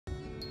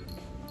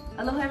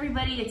Hello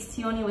everybody, it's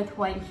Tioni with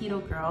Hawaiian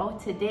Keto Girl.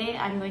 Today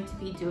I'm going to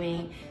be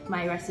doing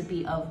my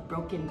recipe of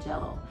broken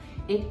Jello.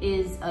 It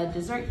is a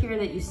dessert here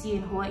that you see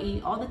in Hawaii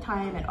all the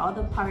time at all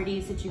the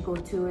parties that you go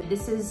to.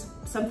 This is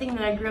something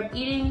that I grew up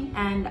eating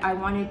and I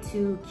wanted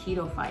to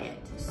keto-fy it.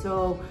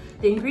 So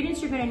the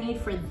ingredients you're gonna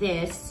need for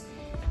this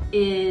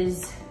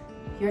is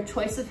your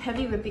choice of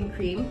heavy whipping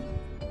cream.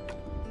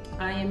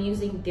 I am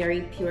using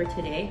dairy pure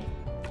today.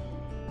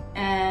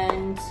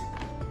 And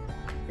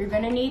you're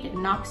gonna need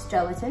Knox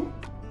gelatin.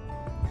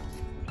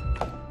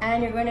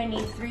 And you're gonna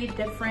need 3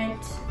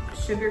 different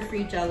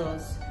sugar-free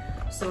Jellos.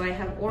 So I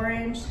have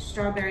orange,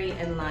 strawberry,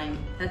 and lime.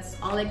 That's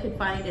all I could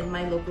find in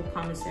my local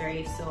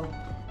commissary, so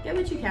get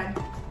what you can.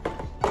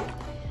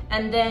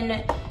 And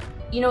then,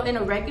 you know, in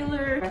a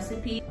regular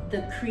recipe,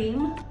 the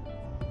cream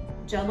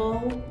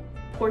Jello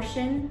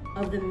portion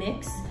of the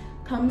mix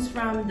comes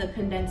from the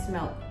condensed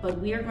milk, but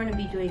we are going to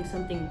be doing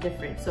something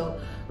different.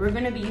 So we're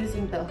going to be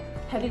using the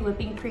heavy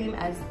whipping cream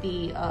as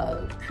the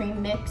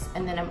cream mix,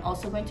 and then I'm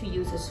also going to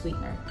use a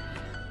sweetener.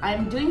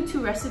 I'm doing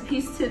 2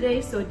 recipes today,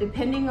 so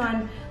depending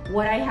on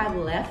what I have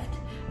left,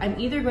 I'm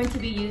either going to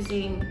be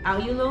using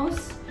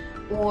allulose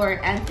or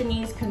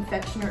Anthony's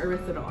Confectioner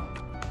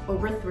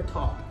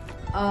Erythritol.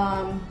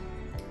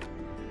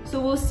 So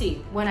we'll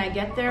see. When I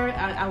get there,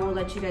 I will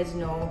let you guys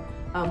know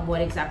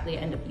what exactly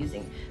I end up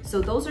using.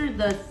 So those are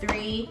the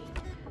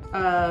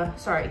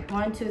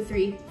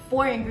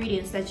 4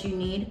 ingredients that you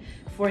need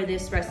for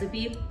this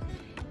recipe.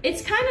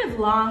 It's kind of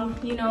long,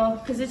 you know,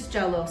 because it's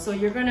Jello, so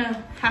you're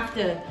gonna have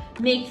to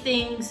make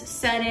things,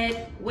 set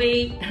it,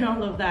 wait, and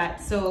all of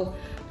that. So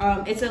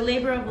it's a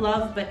labor of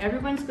love, but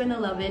everyone's gonna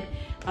love it.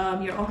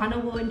 Your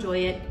ohana will enjoy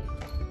it.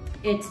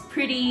 It's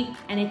pretty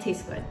and it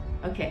tastes good.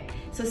 Okay,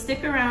 so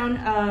stick around.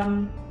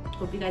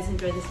 Hope you guys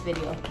enjoy this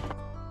video.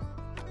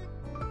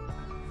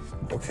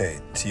 Okay,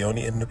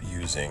 Tioni ended up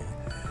using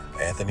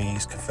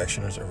Anthony's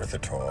Confectioner's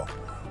Erythritol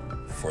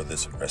for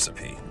this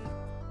recipe.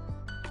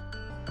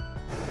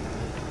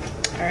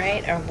 All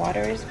right, our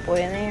water is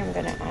boiling. I'm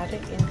gonna add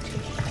it into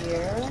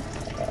here.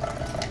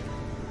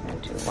 I'm gonna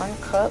do 1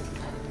 cup.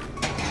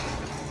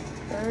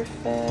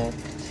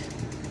 Perfect.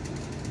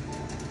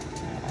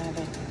 Add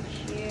it in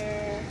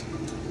here.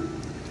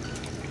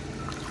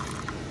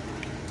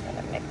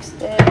 Gonna mix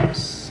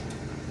this.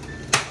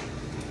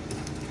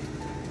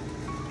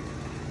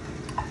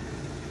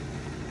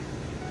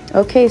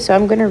 Okay, so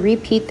I'm gonna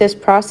repeat this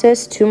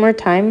process 2 more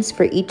times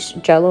for each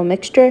Jello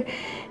mixture.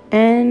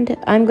 And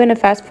I'm going to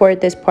fast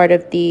forward this part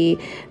of the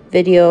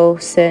video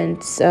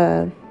since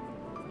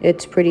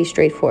it's pretty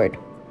straightforward.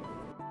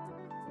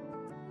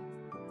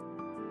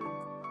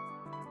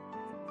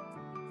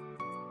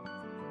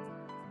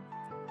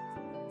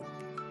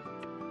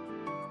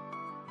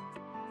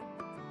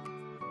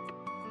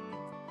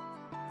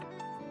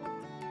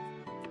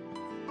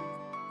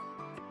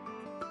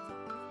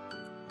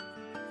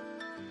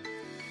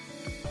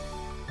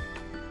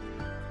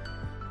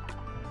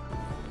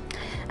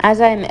 As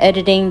I'm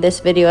editing this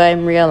video,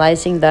 I'm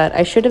realizing that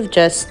I should have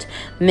just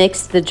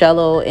mixed the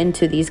Jello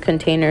into these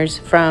containers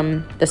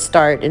from the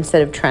start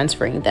instead of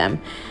transferring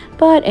them.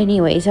 But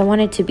anyways, I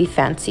wanted to be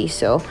fancy,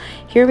 so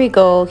here we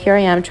go. Here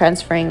I am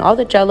transferring all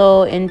the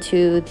Jello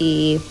into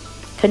the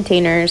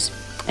containers,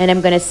 and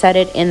I'm going to set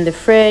it in the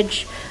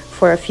fridge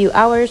for a few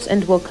hours,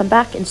 and we'll come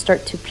back and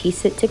start to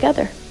piece it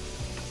together.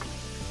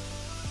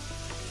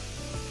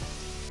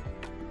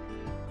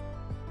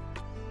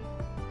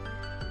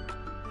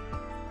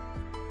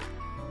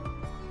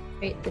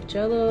 Right, the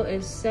Jello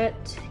is set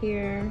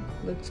here,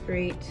 looks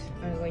great.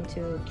 I'm going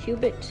to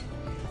cube it.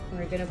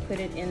 We're gonna put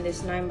it in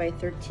this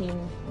 9x13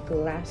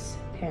 glass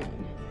pan.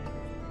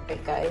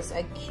 Alright guys,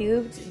 I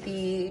cubed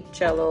the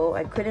Jello.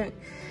 I couldn't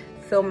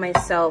film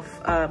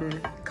myself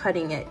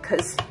cutting it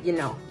because, you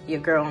know, your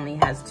girl only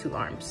has 2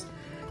 arms.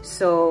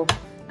 So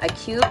I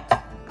cubed,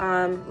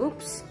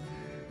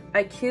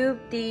 I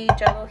cubed the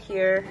Jello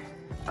here.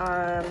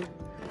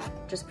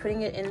 Just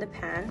putting it in the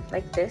pan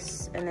like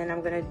this, and then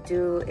I'm gonna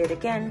do it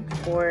again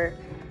for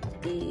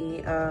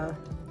the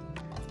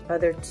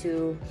other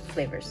 2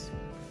 flavors.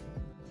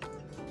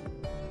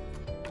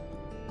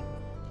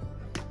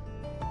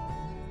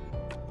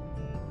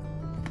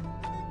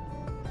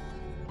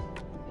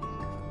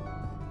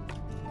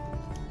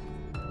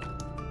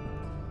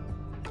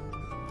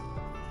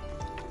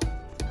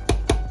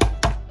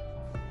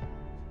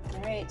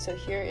 So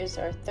here is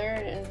our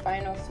 3rd and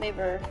final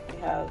flavor.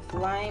 We have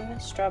lime,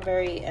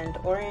 strawberry, and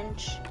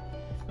orange.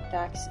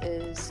 Dax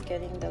is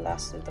getting the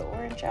last of the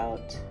orange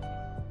out.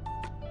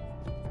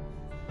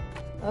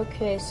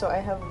 Okay, so I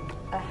have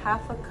a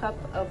 1/2 cup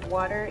of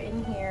water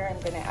in here. I'm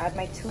gonna add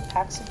my 2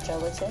 packs of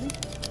gelatin.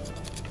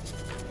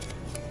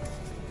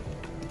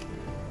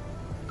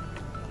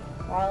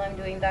 While I'm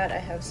doing that, I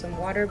have some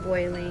water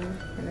boiling.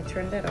 I'm gonna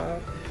turn that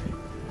off.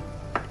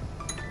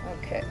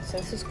 Okay, so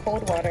this is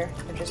cold water.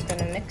 We're just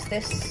gonna mix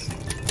this.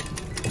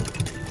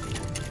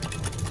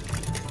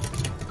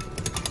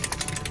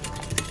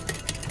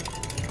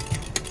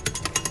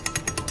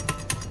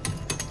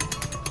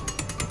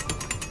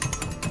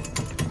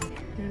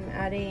 I'm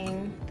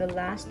adding the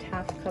last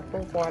half cup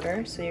of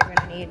water. So you're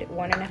gonna need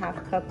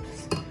 1.5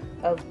 cups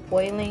of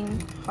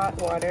boiling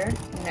hot water.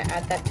 I'm gonna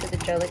add that to the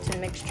gelatin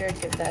mixture,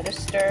 give that a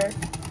stir.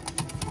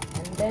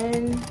 And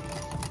then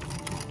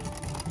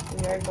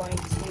we are going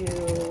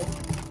to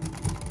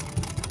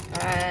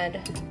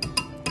add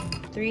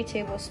 3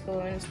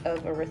 tablespoons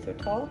of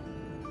erythritol.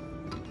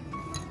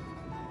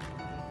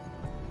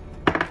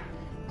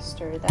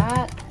 Stir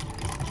that.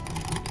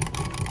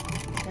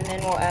 And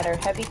then we'll add our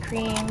heavy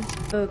cream.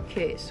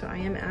 Okay, so I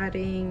am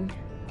adding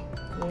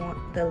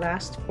the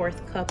last 1/4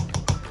 cup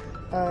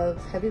of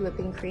heavy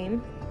whipping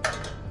cream.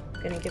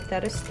 Gonna give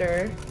that a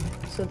stir.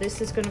 So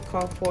this is gonna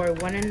call for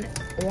 1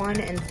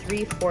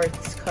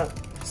 3/4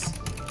 cups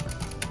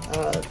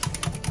of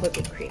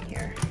whipping cream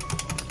here.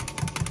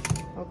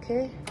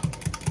 Okay,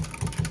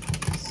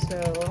 so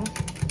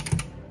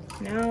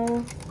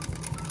now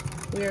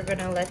we are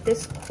gonna let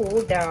this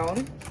cool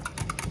down.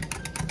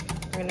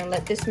 We're gonna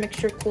let this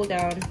mixture cool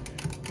down.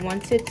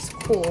 Once it's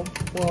cool,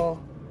 we'll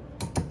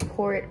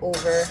pour it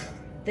over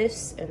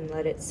this and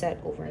let it set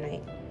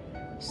overnight.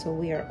 So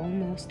we are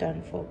almost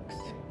done, folks.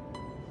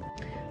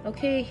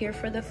 Okay, here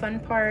for the fun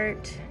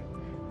part.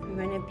 I'm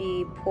gonna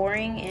be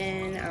pouring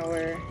in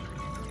our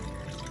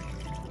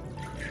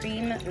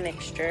cream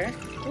mixture.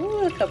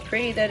 Ooh, look how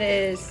pretty that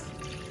is.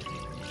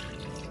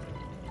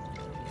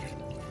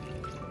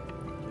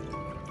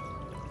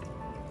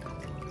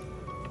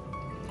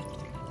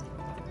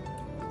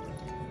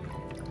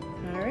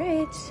 All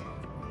right,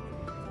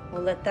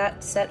 we'll let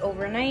that set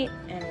overnight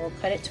and we'll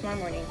cut it tomorrow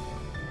morning.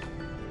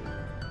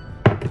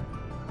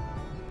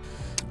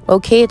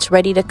 Okay, it's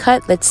ready to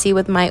cut. Let's see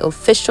what my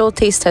official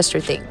taste tester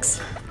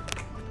thinks.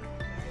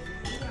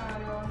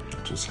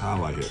 Just how I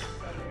like it.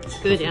 It's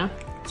good, yeah?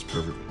 It's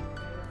perfect.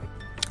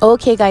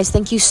 Okay guys,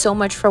 thank you so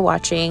much for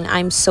watching.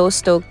 I'm so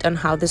stoked on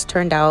how this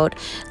turned out.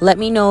 Let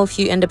me know if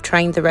you end up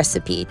trying the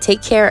recipe.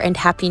 Take care and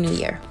Happy New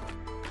Year.